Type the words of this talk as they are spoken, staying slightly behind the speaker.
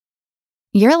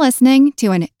You're listening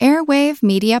to an Airwave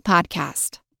Media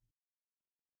Podcast.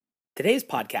 Today's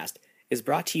podcast is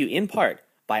brought to you in part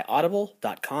by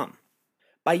Audible.com.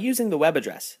 By using the web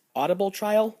address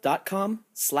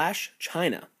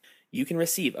audibletrial.com/China, you can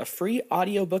receive a free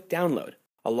audiobook download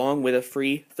along with a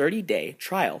free 30-day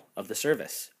trial of the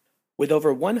service. With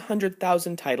over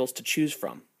 100,000 titles to choose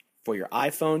from for your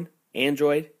iPhone,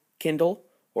 Android, Kindle,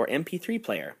 or MP3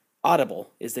 player, Audible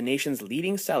is the nation's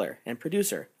leading seller and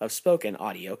producer of spoken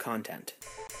audio content.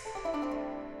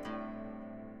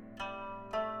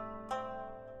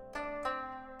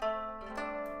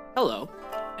 Hello,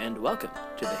 and welcome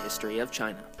to the History of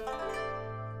China.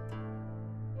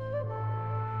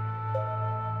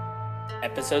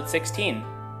 Episode 16,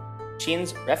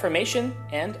 Qin's Reformation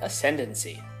and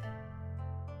Ascendancy.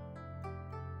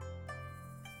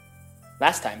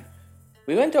 Last time,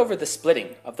 we went over the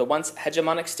splitting of the once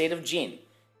hegemonic state of Jin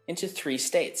into three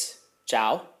states,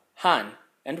 Zhou, Han,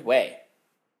 and Wei.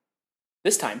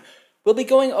 This time, we'll be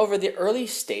going over the early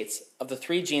states of the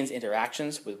three Jins'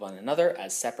 interactions with one another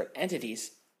as separate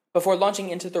entities, before launching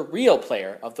into the real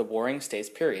player of the Warring States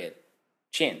period,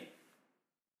 Qin.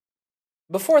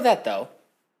 Before that, though,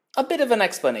 a bit of an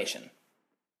explanation.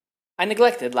 I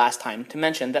neglected last time to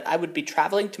mention that I would be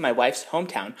traveling to my wife's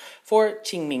hometown for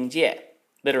Qingmingjie,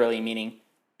 literally meaning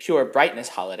pure brightness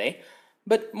holiday,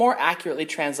 but more accurately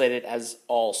translated as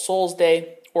All Souls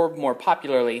Day, or more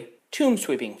popularly, Tomb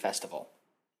Sweeping Festival.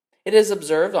 It is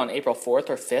observed on April 4th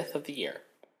or 5th of the year,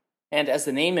 and as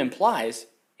the name implies,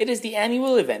 it is the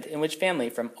annual event in which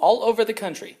family from all over the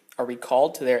country are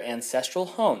recalled to their ancestral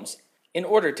homes in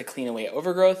order to clean away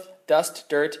overgrowth, dust,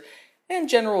 dirt, and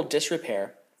general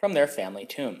disrepair from their family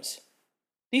tombs.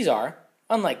 These are,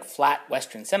 unlike flat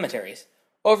Western cemeteries,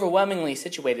 overwhelmingly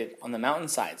situated on the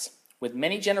mountainsides, with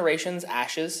many generations'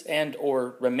 ashes and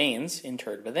or remains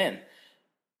interred within.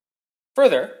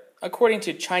 Further, according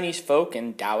to Chinese folk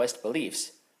and Taoist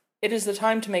beliefs, it is the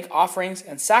time to make offerings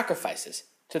and sacrifices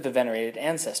to the venerated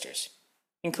ancestors,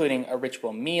 including a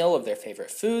ritual meal of their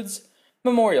favorite foods,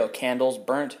 memorial candles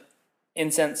burnt,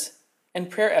 incense,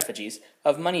 and prayer effigies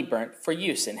of money burnt for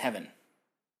use in heaven.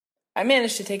 I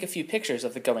managed to take a few pictures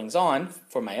of the goings-on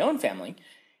for my own family,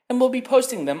 and will be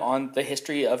posting them on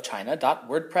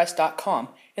thehistoryofchina.wordpress.com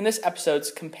in this episode's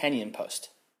companion post.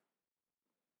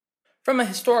 From a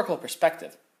historical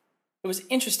perspective, it was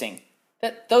interesting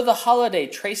that though the holiday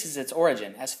traces its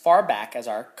origin as far back as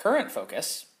our current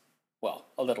focus, well,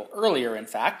 a little earlier in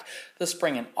fact, the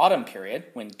spring and autumn period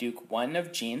when Duke I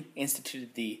of Jin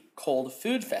instituted the Cold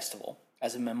Food Festival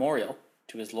as a memorial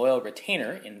to his loyal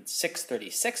retainer in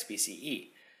 636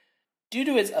 BCE. Due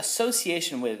to its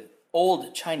association with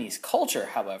Old Chinese culture,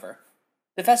 however,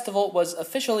 the festival was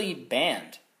officially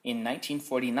banned in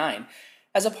 1949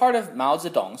 as a part of Mao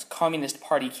Zedong's Communist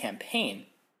Party campaign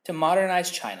to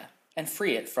modernize China and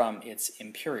free it from its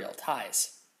imperial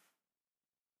ties.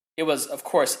 It was, of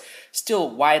course,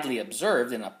 still widely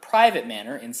observed in a private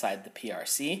manner inside the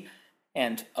PRC,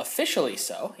 and officially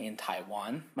so in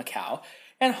Taiwan, Macau,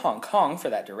 and Hong Kong for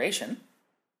that duration,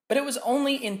 but it was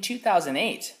only in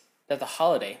 2008 that the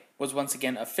holiday was once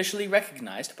again officially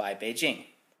recognized by Beijing.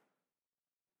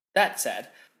 That said,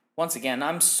 once again,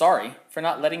 I'm sorry for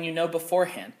not letting you know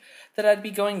beforehand that I'd be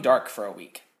going dark for a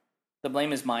week. The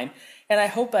blame is mine, and I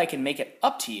hope I can make it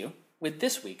up to you with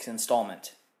this week's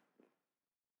installment.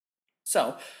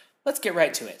 So, let's get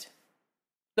right to it.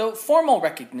 Though formal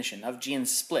recognition of Jin's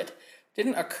split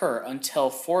didn't occur until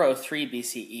 403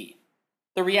 BCE,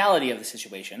 the reality of the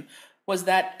situation was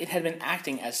that it had been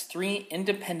acting as three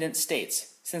independent states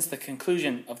since the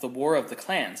conclusion of the War of the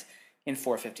Clans in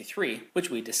 453, which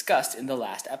we discussed in the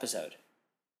last episode.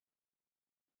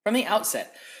 From the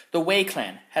outset, the Wei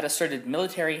clan had asserted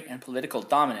military and political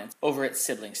dominance over its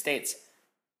sibling states,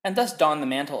 and thus donned the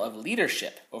mantle of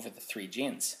leadership over the three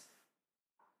Jins.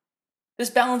 This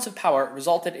balance of power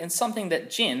resulted in something that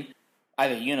Jin,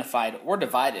 either unified or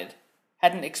divided,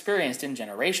 hadn't experienced in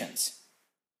generations: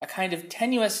 a kind of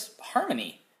tenuous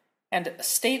harmony and a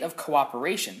state of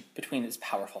cooperation between its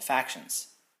powerful factions.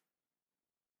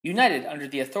 United under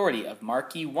the authority of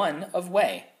Marquis I of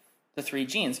Wei, the three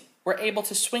Jins were able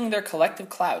to swing their collective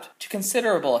clout to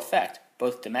considerable effect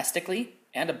both domestically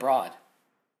and abroad.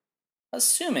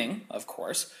 Assuming, of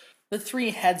course, the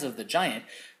three heads of the giant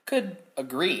could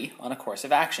agree on a course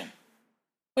of action,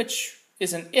 which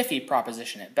is an iffy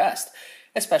proposition at best,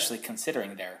 especially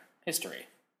considering their history.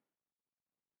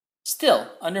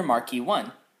 Still, under Marquis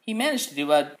I, he managed to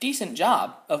do a decent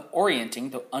job of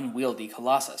orienting the unwieldy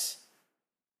colossus.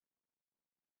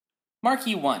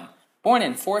 Marquis I, born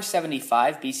in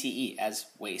 475 BCE as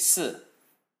Wei Si,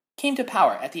 came to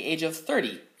power at the age of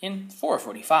 30 in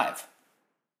 445.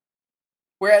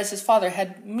 Whereas his father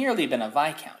had merely been a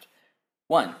viscount,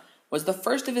 Wen was the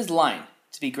first of his line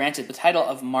to be granted the title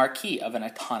of Marquis of an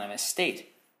autonomous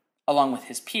state, along with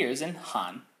his peers in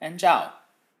Han and Zhou.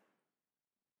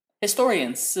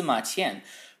 Historian Sima Qian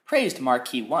praised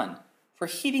Marquis Wen for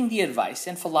heeding the advice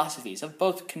and philosophies of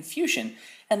both Confucian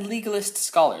and legalist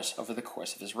scholars over the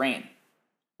course of his reign,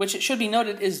 which it should be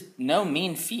noted is no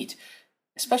mean feat,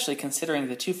 especially considering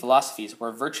the two philosophies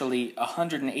were virtually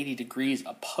 180 degrees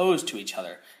opposed to each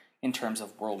other in terms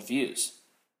of worldviews.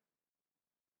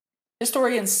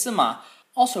 Historian Sima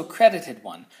also credited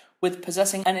Wen with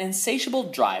possessing an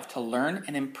insatiable drive to learn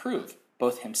and improve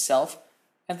both himself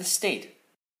and the state.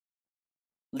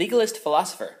 Legalist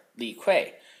philosopher Li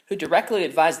Kui, who directly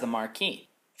advised the Marquis,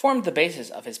 formed the basis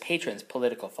of his patron's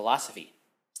political philosophy,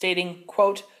 stating,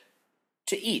 quote,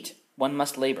 "To eat, one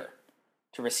must labor.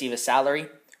 To receive a salary,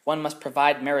 one must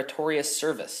provide meritorious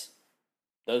service.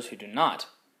 Those who do not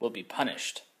will be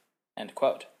punished." End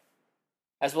quote.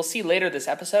 As we'll see later this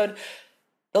episode,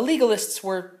 the legalists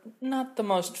were not the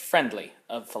most friendly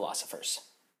of philosophers.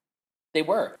 They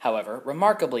were, however,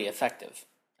 remarkably effective,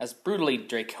 as brutally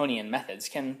draconian methods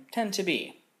can tend to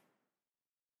be.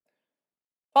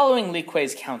 Following Li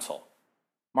Kui's counsel,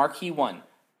 Marquis Wen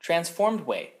transformed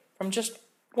Wei from just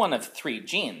one of three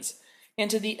genes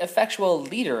into the effectual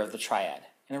leader of the triad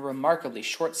in a remarkably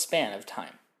short span of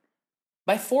time.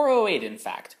 By 408, in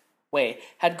fact, Wei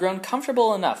had grown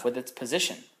comfortable enough with its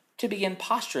position to begin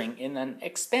posturing in an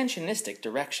expansionistic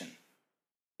direction,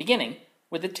 beginning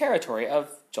with the territory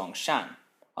of Zhongshan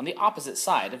on the opposite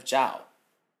side of Zhou.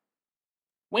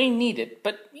 Wei needed,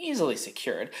 but easily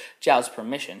secured, Zhou's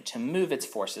permission to move its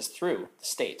forces through the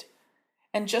state,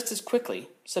 and just as quickly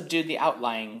subdued the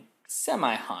outlying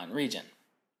semi-Han region.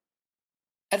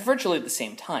 At virtually the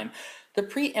same time, the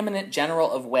preeminent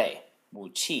general of Wei, Wu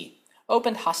Qi,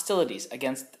 opened hostilities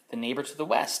against the neighbor to the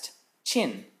west,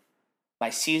 Qin, by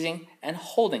seizing and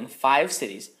holding 5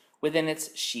 cities within its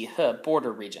Shihe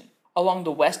border region, along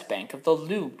the west bank of the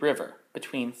Lu River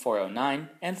between 409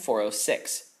 and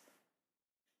 406.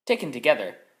 Taken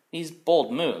together, these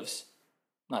bold moves,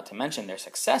 not to mention their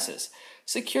successes,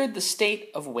 secured the state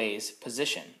of Wei's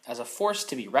position as a force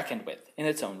to be reckoned with in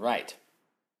its own right.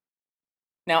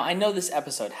 Now, I know this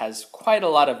episode has quite a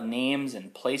lot of names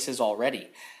and places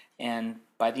already, and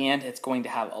by the end it's going to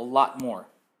have a lot more.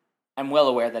 I'm well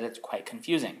aware that it's quite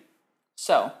confusing.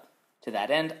 So, to that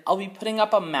end, I'll be putting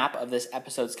up a map of this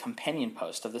episode's companion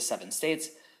post of the 7 states,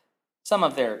 some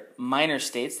of their minor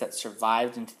states that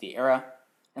survived into the era,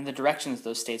 and the directions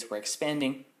those states were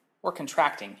expanding or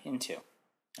contracting into.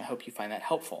 I hope you find that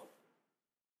helpful.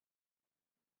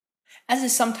 As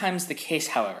is sometimes the case,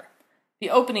 however, the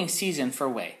opening season for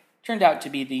Wei turned out to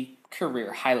be the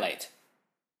career highlight,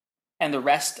 and the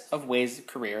rest of Wei's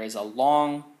career is a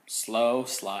long, slow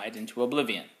slide into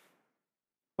oblivion.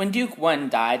 When Duke Wen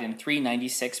died in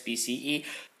 396 BCE,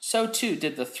 so too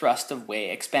did the thrust of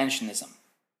Wei expansionism.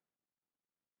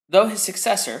 Though his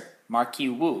successor, Marquis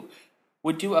Wu,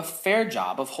 would do a fair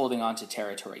job of holding on to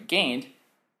territory gained,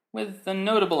 with the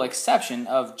notable exception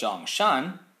of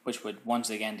Zhongshan, which would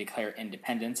once again declare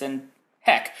independence and,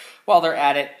 heck, while they're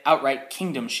at it, outright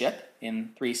kingdomship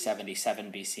in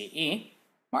 377 BCE,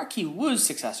 Marquis Wu's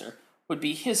successor would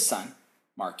be his son,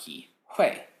 Marquis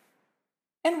Hui.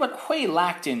 And what Hui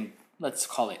lacked in, let's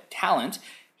call it talent,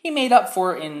 he made up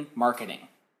for in marketing.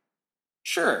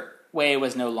 Sure, Wei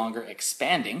was no longer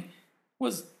expanding,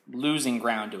 was losing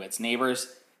ground to its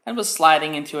neighbors, and was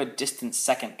sliding into a distant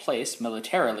second place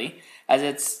militarily as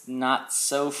its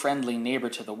not-so-friendly neighbor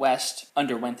to the west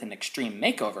underwent an extreme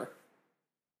makeover.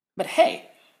 But hey,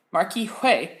 Marquis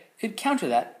Hui could counter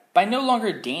that by no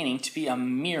longer deigning to be a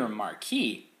mere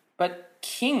marquis, but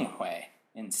King Hui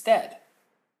instead.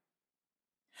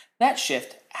 That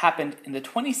shift happened in the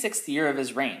 26th year of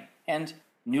his reign, and,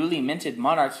 newly minted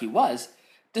monarch he was,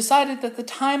 decided that the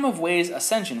time of Wei's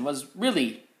ascension was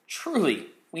really, truly,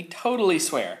 we totally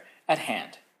swear, at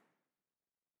hand.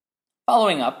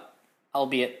 Following up,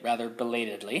 albeit rather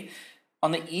belatedly,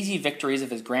 on the easy victories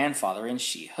of his grandfather in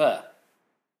Shihe,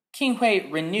 King Hui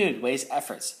renewed Wei's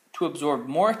efforts to absorb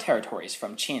more territories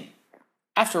from Qin.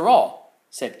 After all,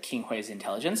 said King Hui's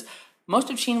intelligence, most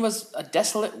of Qin was a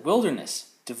desolate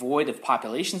wilderness, devoid of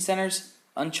population centers,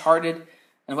 uncharted,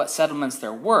 and what settlements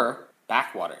there were,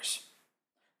 backwaters.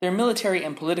 Their military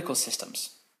and political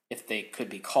systems, if they could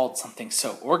be called something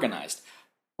so organized,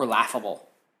 were laughable.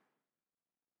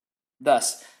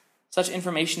 Thus, such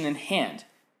information in hand,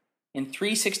 in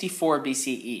 364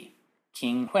 BCE,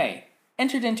 King Hui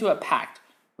entered into a pact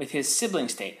with his sibling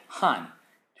state, Han,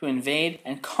 to invade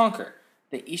and conquer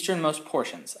the easternmost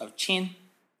portions of Qin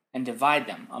and divide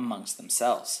them amongst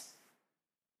themselves.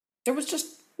 There was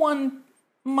just one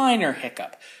minor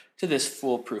hiccup to this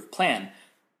foolproof plan,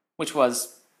 which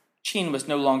was Qin was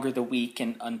no longer the weak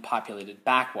and unpopulated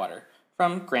backwater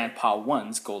from Grandpa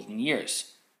One's golden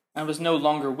years, and was no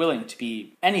longer willing to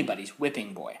be anybody's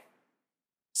whipping boy.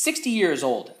 60 years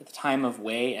old at the time of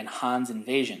Wei and Han's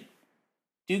invasion,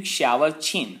 Duke Xiao of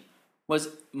Qin was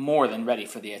more than ready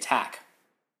for the attack.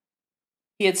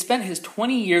 He had spent his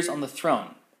 20 years on the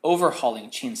throne overhauling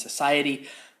Qin society,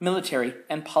 military,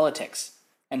 and politics,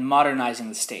 and modernizing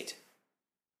the state.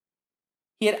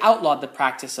 He had outlawed the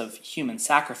practice of human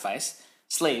sacrifice.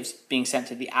 Slaves being sent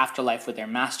to the afterlife with their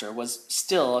master was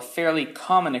still a fairly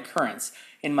common occurrence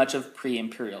in much of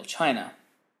pre-imperial China.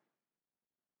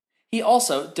 He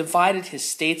also divided his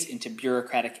states into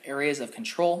bureaucratic areas of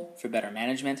control for better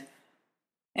management,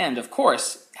 and, of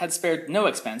course, had spared no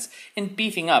expense in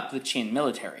beefing up the Qin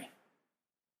military.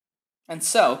 And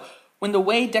so, when the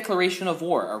Wei declaration of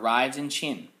war arrived in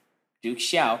Qin, Duke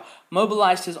Xiao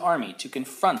mobilized his army to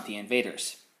confront the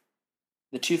invaders.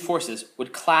 The two forces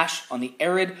would clash on the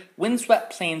arid,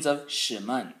 windswept plains of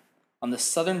Shimen, on the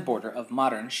southern border of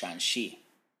modern Shanxi.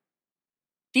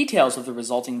 Details of the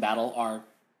resulting battle are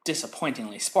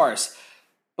disappointingly sparse,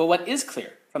 but what is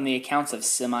clear from the accounts of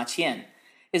Sima Qian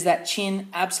is that Qin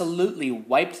absolutely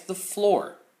wiped the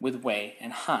floor with Wei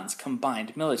and Han's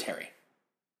combined military.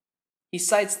 He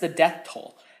cites the death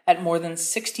toll at more than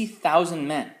 60,000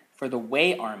 men for the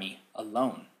Wei army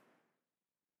alone.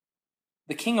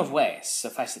 The king of Wei,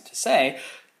 suffice it to say,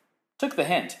 took the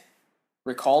hint,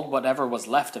 recalled whatever was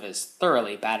left of his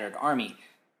thoroughly battered army,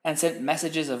 and sent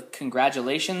messages of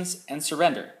congratulations and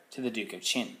surrender to the Duke of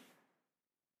Qin.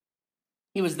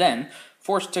 He was then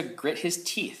forced to grit his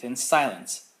teeth in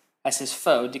silence as his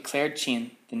foe declared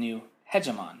Qin the new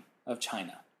hegemon of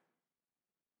China.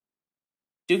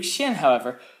 Duke Xian,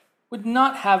 however, would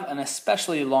not have an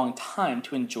especially long time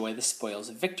to enjoy the spoils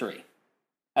of victory,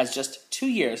 as just 2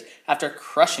 years after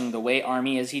crushing the Wei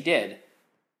army as he did,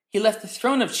 he left the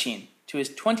throne of Qin to his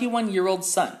 21-year-old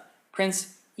son,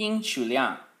 Prince Ying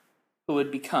Shuliang, who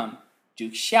would become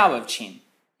Duke Xiao of Qin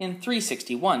in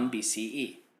 361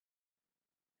 BCE.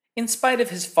 In spite of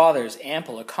his father's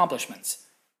ample accomplishments,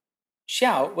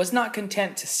 Xiao was not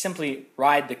content to simply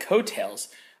ride the coattails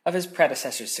of his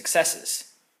predecessor's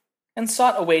successes, and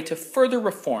sought a way to further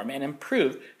reform and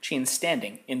improve Qin's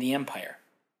standing in the empire.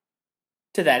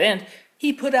 To that end,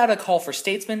 he put out a call for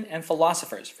statesmen and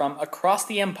philosophers from across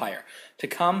the empire to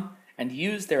come and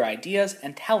use their ideas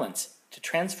and talents to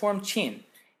transform Qin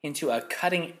into a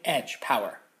cutting-edge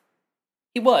power.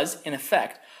 He was, in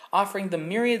effect, offering the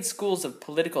myriad schools of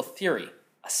political theory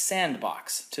a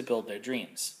sandbox to build their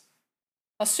dreams.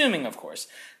 Assuming, of course,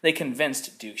 they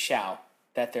convinced Duke Xiao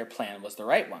that their plan was the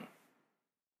right one.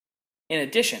 In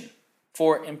addition,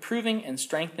 for improving and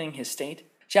strengthening his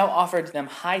state, Zhou offered them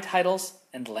high titles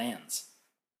and lands.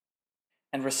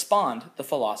 And respond the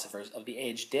philosophers of the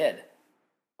age did.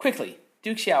 Quickly,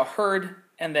 Duke Xiao heard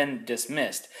and then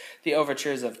dismissed the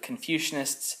overtures of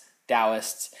Confucianists,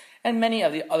 Taoists, and many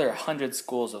of the other 100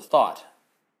 schools of thought.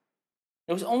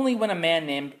 It was only when a man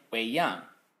named Wei Yang,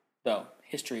 though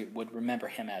history would remember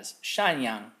him as Shan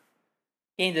Yang,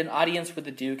 gained an audience with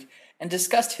the Duke and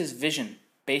discussed his vision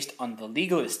based on the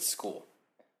legalist school,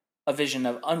 a vision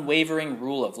of unwavering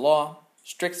rule of law,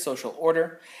 strict social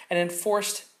order, and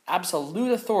enforced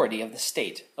absolute authority of the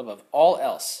state above all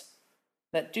else,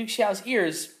 that Duke Xiao's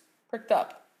ears pricked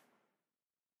up.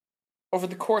 Over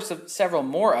the course of several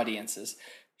more audiences,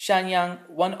 Shan Yang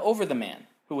won over the man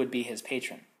who would be his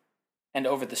patron, and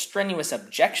over the strenuous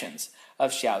objections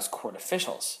of Xiao's court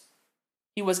officials.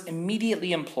 He was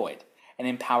immediately employed and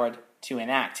empowered to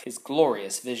enact his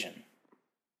glorious vision.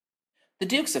 The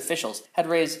Duke's officials had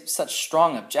raised such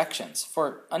strong objections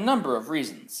for a number of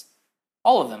reasons,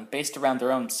 all of them based around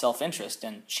their own self-interest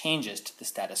and changes to the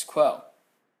status quo.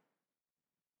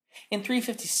 In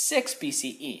 356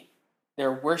 BCE,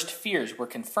 their worst fears were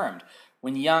confirmed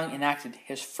when Yang enacted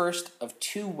his first of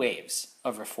 2 waves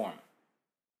of reform.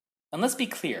 And let's be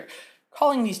clear,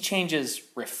 calling these changes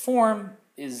reform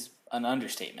is an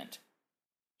understatement.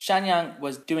 Shanyang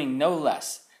was doing no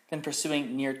less than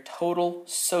pursuing near total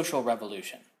social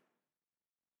revolution.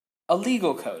 A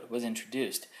legal code was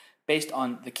introduced based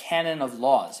on the canon of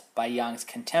laws by Yang's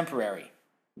contemporary,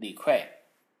 Li Kui.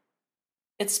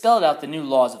 It spelled out the new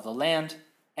laws of the land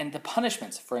and the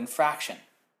punishments for infraction,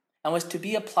 and was to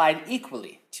be applied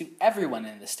equally to everyone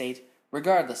in the state,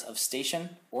 regardless of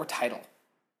station or title.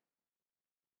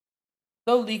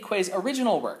 Though Li Kui's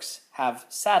original works have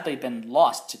sadly been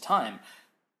lost to time,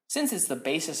 Since it's the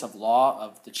basis of law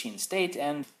of the Qin state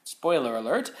and, spoiler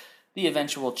alert, the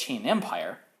eventual Qin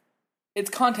Empire, its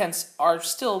contents are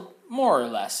still more or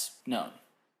less known.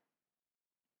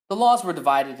 The laws were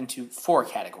divided into 4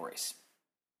 categories: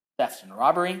 theft and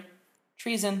robbery,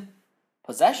 treason,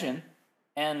 possession,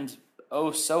 and,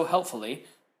 oh so helpfully,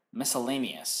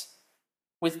 miscellaneous,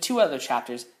 with 2 other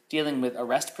chapters dealing with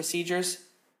arrest procedures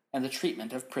and the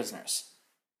treatment of prisoners.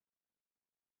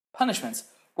 Punishments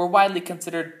were widely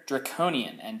considered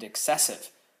draconian and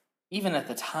excessive, even at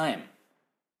the time.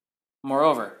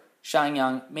 Moreover,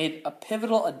 Xiangyang made a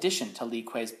pivotal addition to Li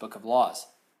Kuei's Book of Laws,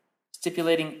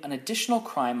 stipulating an additional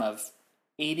crime of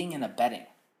aiding and abetting,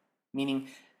 meaning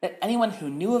that anyone who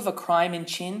knew of a crime in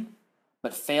Qin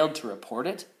but failed to report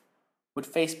it would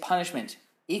face punishment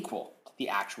equal to the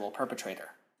actual perpetrator.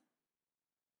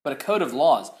 But a code of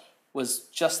laws was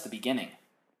just the beginning.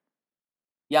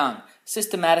 Yang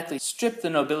systematically stripped the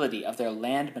nobility of their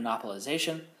land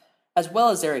monopolization, as well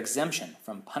as their exemption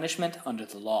from punishment under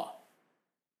the law.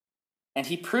 And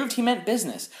he proved he meant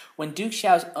business when Duke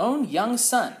Xiao's own young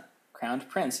son, Crowned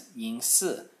Prince Ying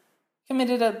Si,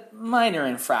 committed a minor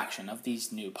infraction of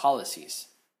these new policies.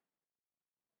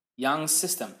 Yang's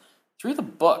system threw the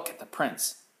book at the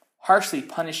prince, harshly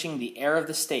punishing the heir of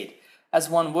the state as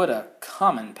one would a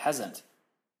common peasant.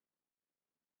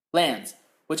 Lands,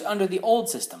 which under the old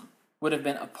system would have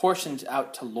been apportioned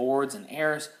out to lords and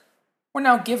heirs, were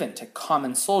now given to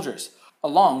common soldiers,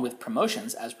 along with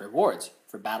promotions as rewards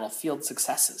for battlefield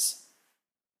successes.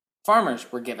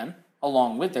 Farmers were given,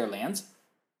 along with their lands,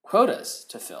 quotas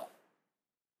to fill.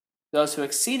 Those who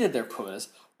exceeded their quotas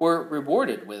were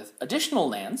rewarded with additional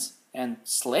lands and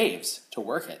slaves to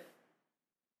work it,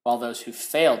 while those who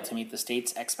failed to meet the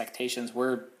state's expectations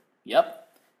were,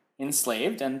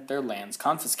 enslaved and their lands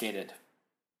confiscated.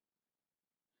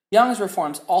 Yang's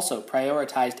reforms also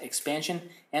prioritized expansion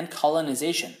and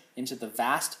colonization into the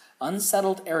vast,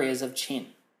 unsettled areas of Qin.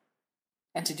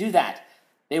 And to do that,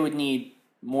 they would need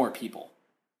more people.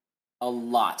 A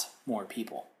lot more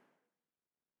people.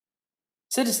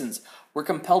 Citizens were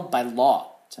compelled by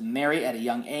law to marry at a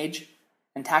young age,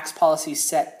 and tax policies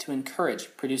set to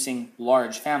encourage producing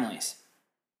large families.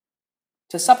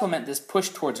 To supplement this push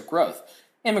towards growth,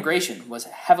 immigration was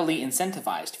heavily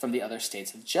incentivized from the other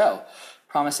states of Zhou,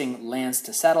 promising lands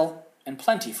to settle and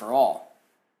plenty for all.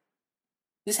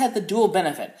 This had the dual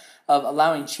benefit of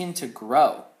allowing Qin to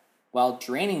grow while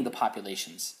draining the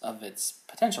populations of its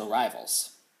potential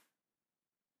rivals.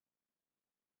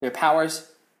 Their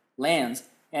powers, lands,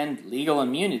 and legal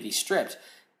immunity stripped,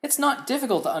 it's not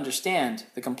difficult to understand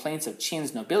the complaints of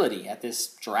Qin's nobility at this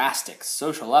drastic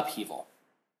social upheaval.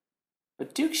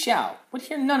 But Duke Xiao would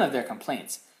hear none of their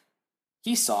complaints.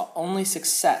 He saw only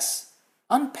success,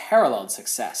 unparalleled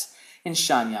success, in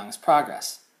Xiangyang's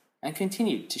progress, and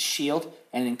continued to shield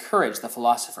and encourage the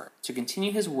philosopher to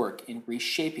continue his work in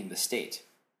reshaping the state.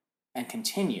 And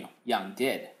continue Yang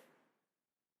did.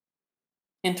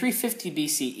 In 350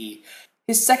 BCE,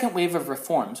 his second wave of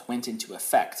reforms went into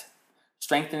effect,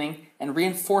 strengthening and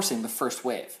reinforcing the first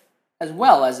wave, as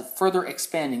well as further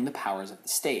expanding the powers of the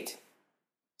state.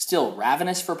 Still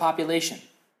ravenous for population,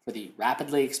 for the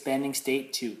rapidly expanding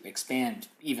state to expand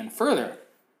even further,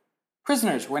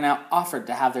 prisoners were now offered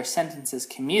to have their sentences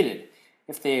commuted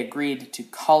if they agreed to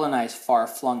colonize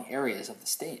far-flung areas of the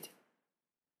state.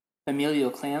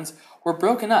 Familial clans were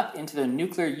broken up into their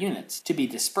nuclear units to be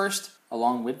dispersed,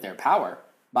 along with their power,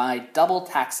 by double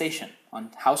taxation on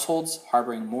households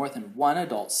harboring more than one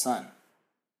adult son.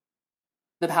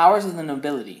 The powers of the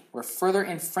nobility were further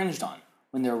infringed on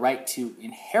when their right to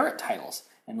inherit titles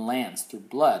and lands through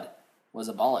blood was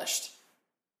abolished.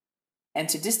 And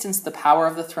to distance the power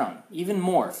of the throne even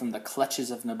more from the clutches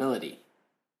of nobility,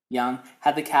 Yang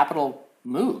had the capital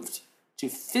moved to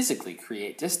physically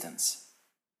create distance.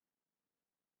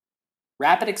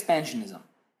 Rapid expansionism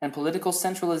and political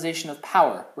centralization of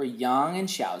power were Yang and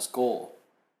Xiao's goal,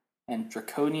 and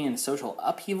draconian social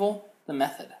upheaval the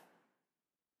method.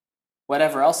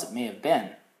 Whatever else it may have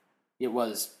been, it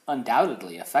was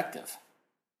undoubtedly effective.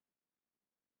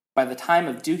 By the time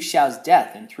of Duke Xiao's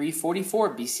death in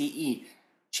 344 BCE,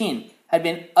 Qin had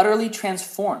been utterly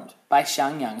transformed by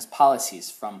Xiangyang's policies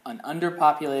from an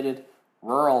underpopulated,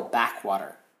 rural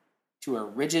backwater to a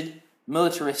rigid,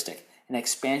 militaristic, and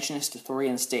expansionist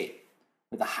Arthurian state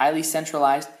with a highly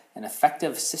centralized and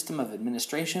effective system of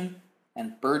administration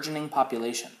and burgeoning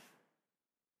population.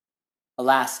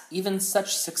 Alas, even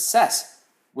such success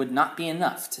would not be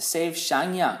enough to save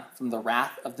Xiangyang from the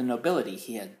wrath of the nobility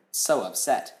he had so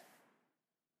upset.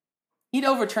 He'd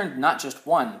overturned not just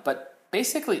one, but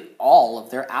basically all of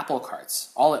their apple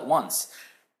carts, all at once,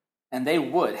 and they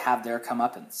would have their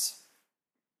comeuppance.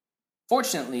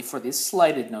 Fortunately for the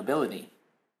slighted nobility,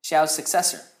 Xiao's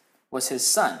successor was his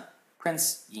son,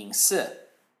 Prince Yingsi,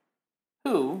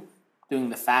 who, doing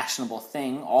the fashionable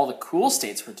thing all the cool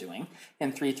states were doing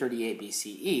in 338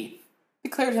 BCE,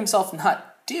 declared himself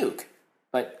not Duke,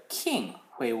 but King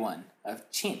Huiwen of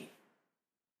Qin.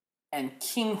 And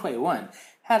King Huiwen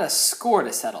had a score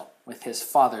to settle with his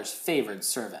father's favored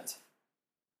servant.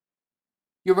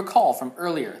 You recall from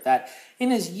earlier that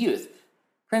in his youth,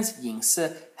 Prince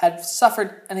Yingsi had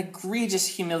suffered an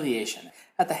egregious humiliation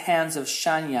at the hands of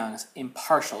Shanyang's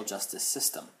impartial justice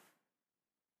system.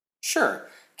 Sure,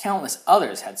 countless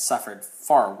others had suffered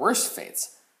far worse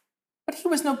fates, but he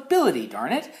was nobility,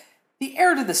 darn it, the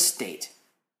heir to the state,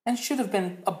 and should have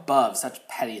been above such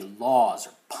petty laws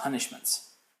or punishments.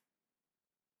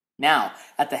 Now,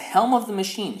 at the helm of the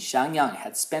machine Xiangyang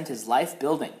had spent his life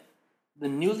building, the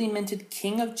newly minted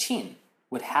king of Qin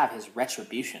would have his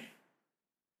retribution.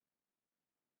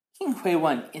 King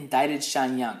Huiwen indicted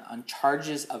Xiangyang on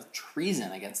charges of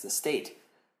treason against the state.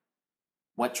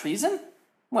 What treason?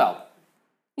 Well,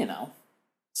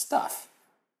 stuff.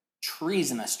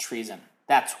 Treasonous treason,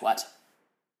 that's what.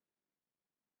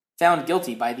 Found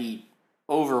guilty by the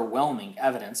overwhelming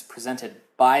evidence presented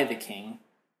by the king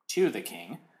to the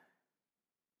king,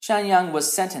 Xiangyang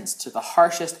was sentenced to the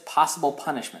harshest possible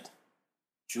punishment,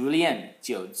 逐连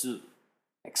九字,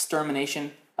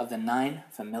 extermination of the 9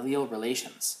 familial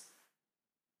relations.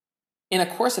 In a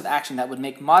course of action that would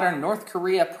make modern North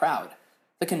Korea proud,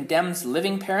 the condemned's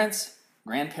living parents,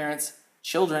 grandparents,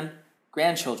 children,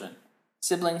 grandchildren,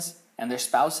 siblings and their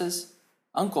spouses,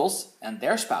 uncles and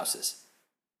their spouses,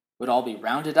 would all be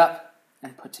rounded up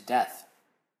and put to death,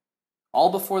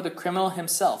 all before the criminal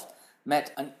himself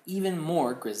met an even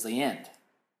more grisly end,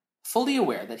 fully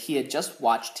aware that he had just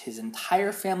watched his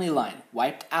entire family line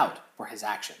wiped out for his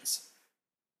actions.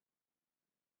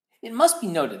 It must be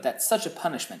noted that such a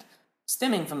punishment,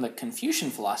 stemming from the Confucian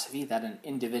philosophy that an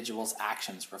individual's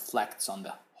actions reflects on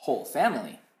the whole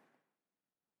family,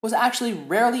 was actually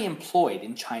rarely employed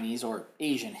in Chinese or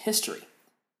Asian history,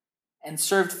 and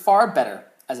served far better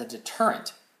as a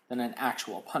deterrent than an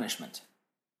actual punishment.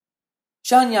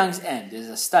 Xiangyang's end is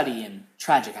a study in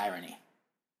tragic irony.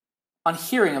 On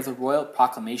hearing of the royal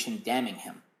proclamation damning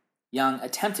him, Yang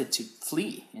attempted to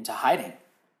flee into hiding.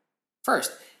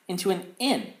 First, into an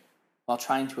inn, while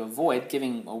trying to avoid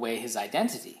giving away his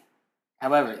identity.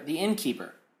 However, the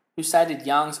innkeeper, who cited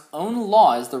Yang's own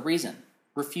law as the reason,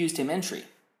 refused him entry.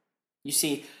 You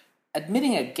see,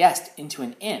 admitting a guest into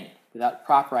an inn without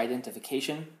proper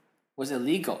identification was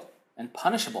illegal and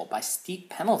punishable by steep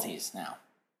penalties now.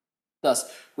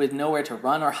 Thus, with nowhere to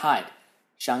run or hide,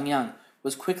 Xiangyang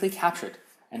was quickly captured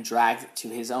and dragged to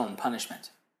his own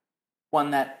punishment.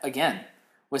 One that, again,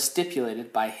 was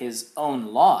stipulated by his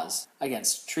own laws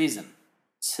against treason,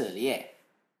 刺猎.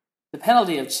 The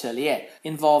penalty of 刺猎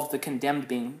involved the condemned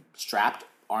being strapped,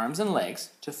 arms and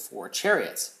legs, to 4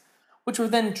 chariots, which were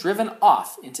then driven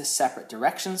off into separate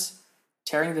directions,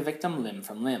 tearing the victim limb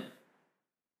from limb.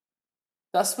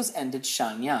 Thus was ended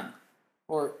Xiangyang,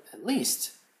 or at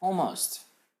least, almost.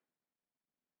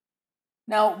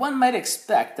 Now, one might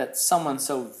expect that someone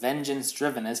so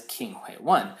vengeance-driven as King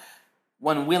Huiwen,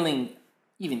 one willing,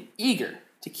 even eager,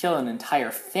 to kill an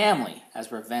entire family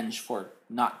as revenge for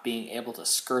not being able to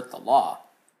skirt the law,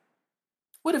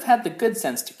 would have had the good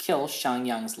sense to kill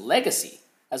Xiangyang's legacy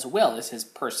as well as his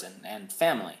person and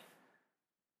family.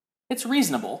 It's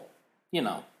reasonable, in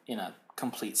a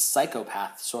complete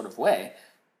psychopath sort of way,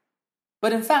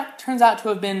 but in fact turns out to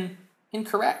have been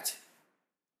incorrect.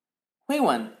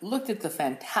 Huiwen looked at the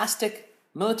fantastic,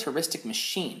 militaristic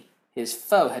machine his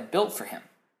foe had built for him.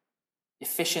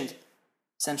 Efficient,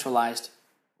 centralized,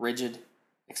 rigid,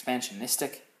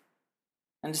 expansionistic,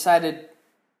 and decided,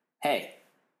 hey,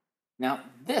 now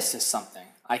this is something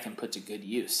I can put to good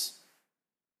use.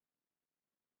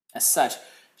 As such,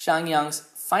 Xiangyang's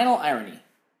final irony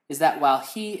is that while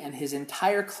he and his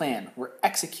entire clan were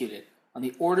executed on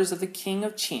the orders of the king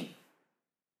of Qin,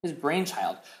 his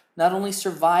brainchild not only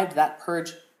survived that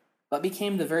purge, but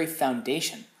became the very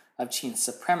foundation of Qin's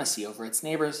supremacy over its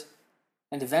neighbors,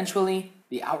 and eventually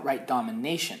the outright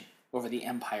domination over the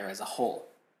empire as a whole.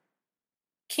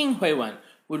 King Huiwen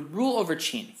would rule over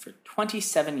Qin for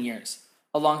 27 years,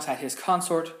 alongside his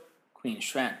consort, Queen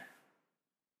Xuan.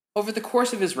 Over the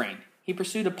course of his reign, he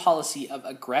pursued a policy of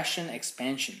aggression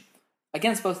expansion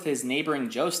against both his neighboring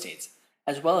Zhou states,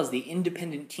 as well as the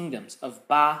independent kingdoms of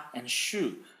Ba and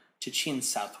Shu to Qin's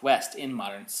southwest in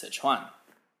modern Sichuan.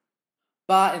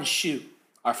 Ba and Shu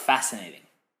are fascinating,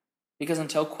 because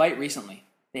until quite recently,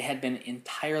 they had been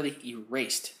entirely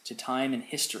erased to time and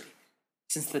history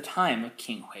since the time of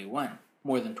King Hui-wen,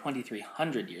 more than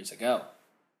 2,300 years ago.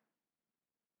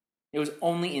 It was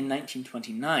only in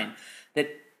 1929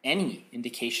 that any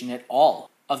indication at all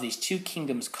of these two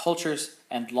kingdoms' cultures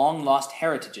and long-lost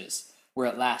heritages were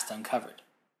at last uncovered.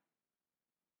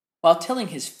 While tilling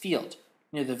his field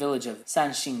near the village of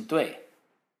Sanxingdui,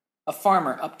 a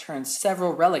farmer upturned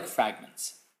several relic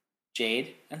fragments,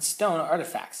 jade and stone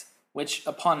artifacts, which,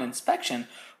 upon inspection,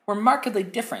 were markedly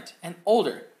different and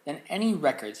older than any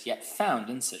records yet found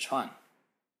in Sichuan.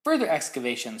 Further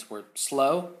excavations were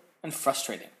slow and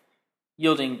frustrating,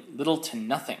 yielding little to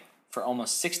nothing for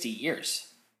almost 60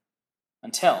 years.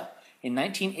 Until, in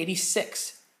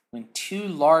 1986, when two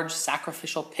large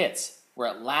sacrificial pits were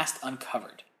at last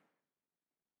uncovered.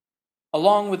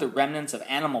 Along with the remnants of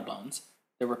animal bones,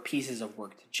 there were pieces of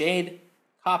worked jade,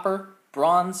 copper,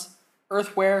 bronze,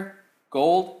 earthenware,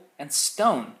 gold, and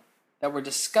stone that were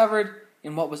discovered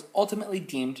in what was ultimately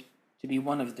deemed to be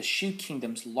one of the Shu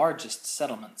Kingdom's largest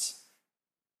settlements.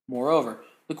 Moreover,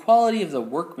 the quality of the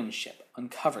workmanship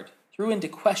uncovered threw into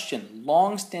question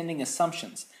long-standing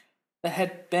assumptions that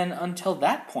had been until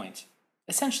that point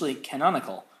essentially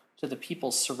canonical to the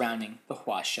peoples surrounding the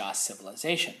Huaxia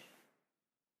civilization.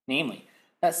 Namely,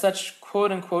 that such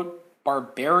quote-unquote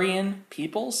barbarian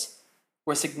peoples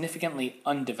were significantly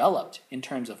undeveloped in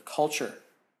terms of culture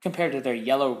compared to their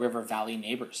Yellow River Valley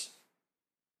neighbors.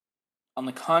 On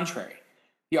the contrary,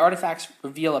 the artifacts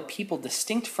reveal a people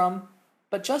distinct from,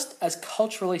 but just as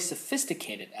culturally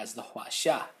sophisticated as the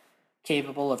Huaxia,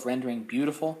 capable of rendering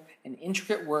beautiful and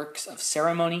intricate works of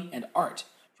ceremony and art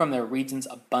from their region's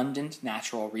abundant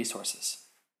natural resources.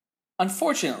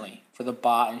 Unfortunately for the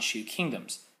Ba and Shu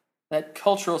kingdoms, that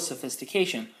cultural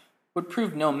sophistication would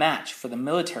prove no match for the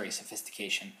military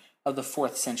sophistication of the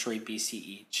 4th century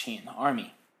BCE Qin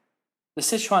army. The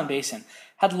Sichuan Basin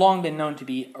had long been known to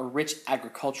be a rich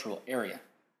agricultural area,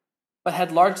 but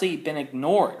had largely been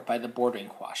ignored by the bordering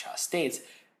Huaxia states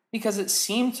because it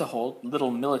seemed to hold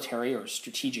little military or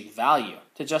strategic value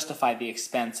to justify the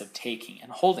expense of taking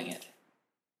and holding it.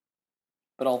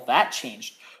 But all that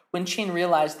changed when Qin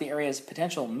realized the area's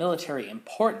potential military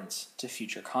importance to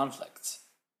future conflicts.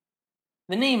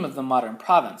 The name of the modern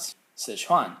province,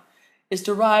 Sichuan, is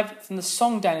derived from the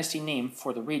Song dynasty name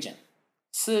for the region,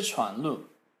 Sichuanlu,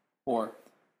 or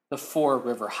the Four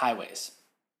River Highways.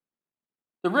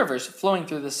 The rivers flowing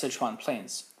through the Sichuan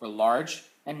plains were large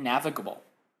and navigable,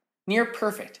 near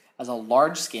perfect as a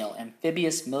large-scale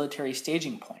amphibious military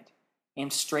staging point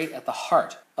aimed straight at the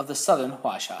heart of the southern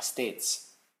Huaxia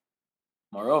states.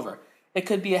 Moreover, it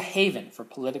could be a haven for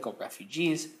political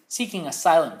refugees seeking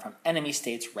asylum from enemy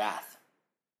states' wrath.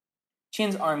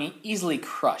 Qin's army easily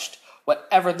crushed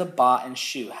whatever the Ba and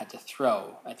Shu had to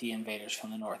throw at the invaders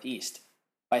from the northeast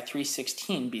by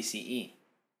 316 BCE.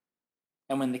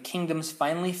 And when the kingdoms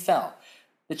finally fell,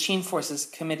 the Qin forces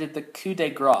committed the coup de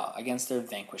grace against their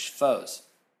vanquished foes,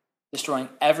 destroying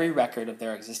every record of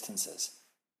their existences,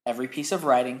 every piece of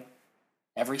writing,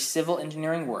 every civil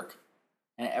engineering work,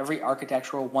 and every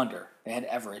architectural wonder they had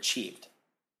ever achieved.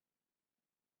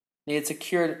 They had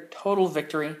secured total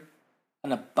victory,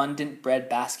 an abundant bread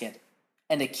basket,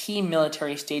 and a key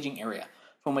military staging area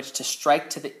from which to strike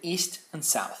to the east and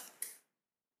south.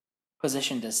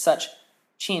 Positioned as such,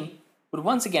 Qin would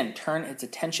once again turn its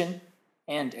attention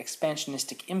and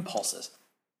expansionistic impulses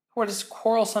toward its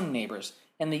quarrelsome neighbors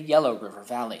in the Yellow River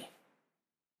Valley.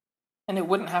 And it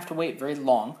wouldn't have to wait very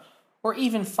long or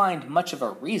even find much of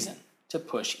a reason to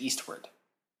push eastward.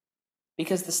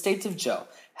 Because the states of Zhou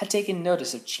had taken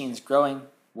notice of Qin's growing,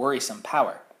 worrisome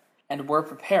power and were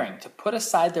preparing to put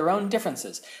aside their own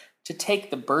differences to take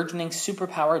the burgeoning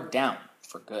superpower down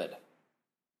for good.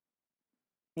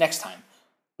 Next time,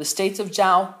 the states of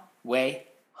Zhao, Wei,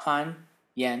 Han,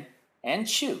 Yan, and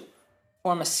Chu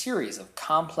form a series of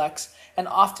complex and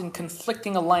often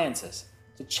conflicting alliances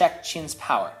to check Qin's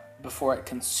power before it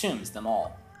consumes them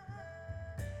all.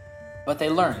 But they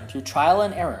learn through trial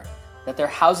and error that their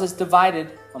houses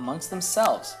divided amongst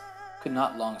themselves could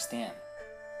not long stand.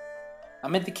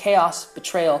 Amid the chaos,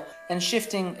 betrayal, and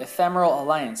shifting ephemeral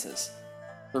alliances,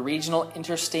 the regional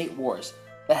interstate wars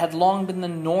that had long been the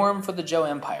norm for the Zhou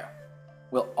Empire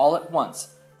will all at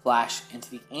once flash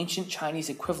into the ancient Chinese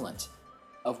equivalent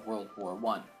of World War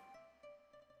I.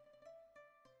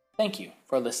 Thank you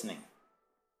for listening.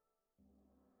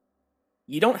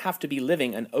 You don't have to be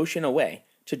living an ocean away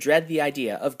to dread the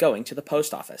idea of going to the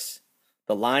post office.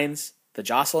 The lines, the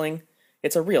jostling,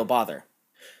 it's a real bother.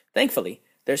 Thankfully,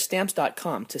 there's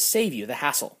Stamps.com to save you the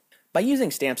hassle. By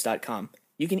using Stamps.com,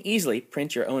 you can easily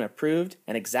print your own approved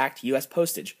and exact U.S.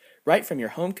 postage right from your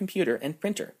home computer and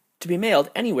printer to be mailed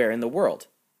anywhere in the world,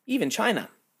 even China.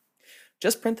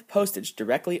 Just print the postage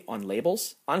directly on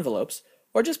labels, envelopes,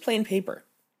 or just plain paper.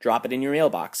 Drop it in your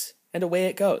mailbox, and away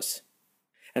it goes.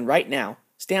 And right now,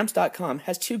 Stamps.com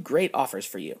has 2 great offers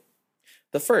for you.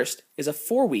 The first is a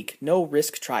 4-week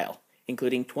no-risk trial,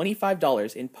 including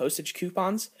 $25 in postage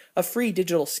coupons, a free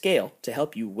digital scale to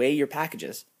help you weigh your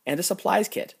packages, and a supplies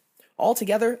kit.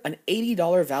 Altogether, an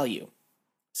 $80 value.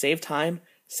 Save time,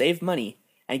 save money,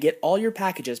 and get all your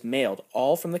packages mailed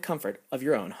all from the comfort of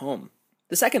your own home.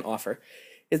 The second offer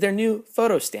is their new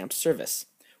photo stamp service,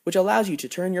 which allows you to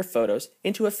turn your photos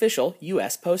into official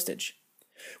U.S. postage.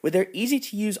 With their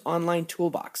easy-to-use online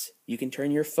toolbox, you can turn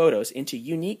your photos into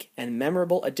unique and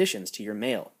memorable additions to your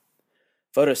mail.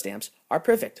 Photo stamps are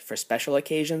perfect for special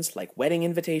occasions like wedding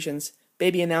invitations,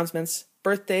 baby announcements,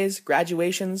 birthdays,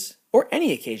 graduations, or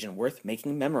any occasion worth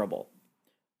making memorable.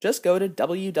 Just go to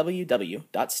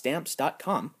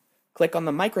www.stamps.com, click on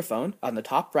the microphone on the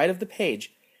top right of the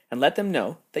page, and let them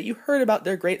know that you heard about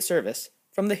their great service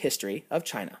from the History of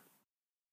China.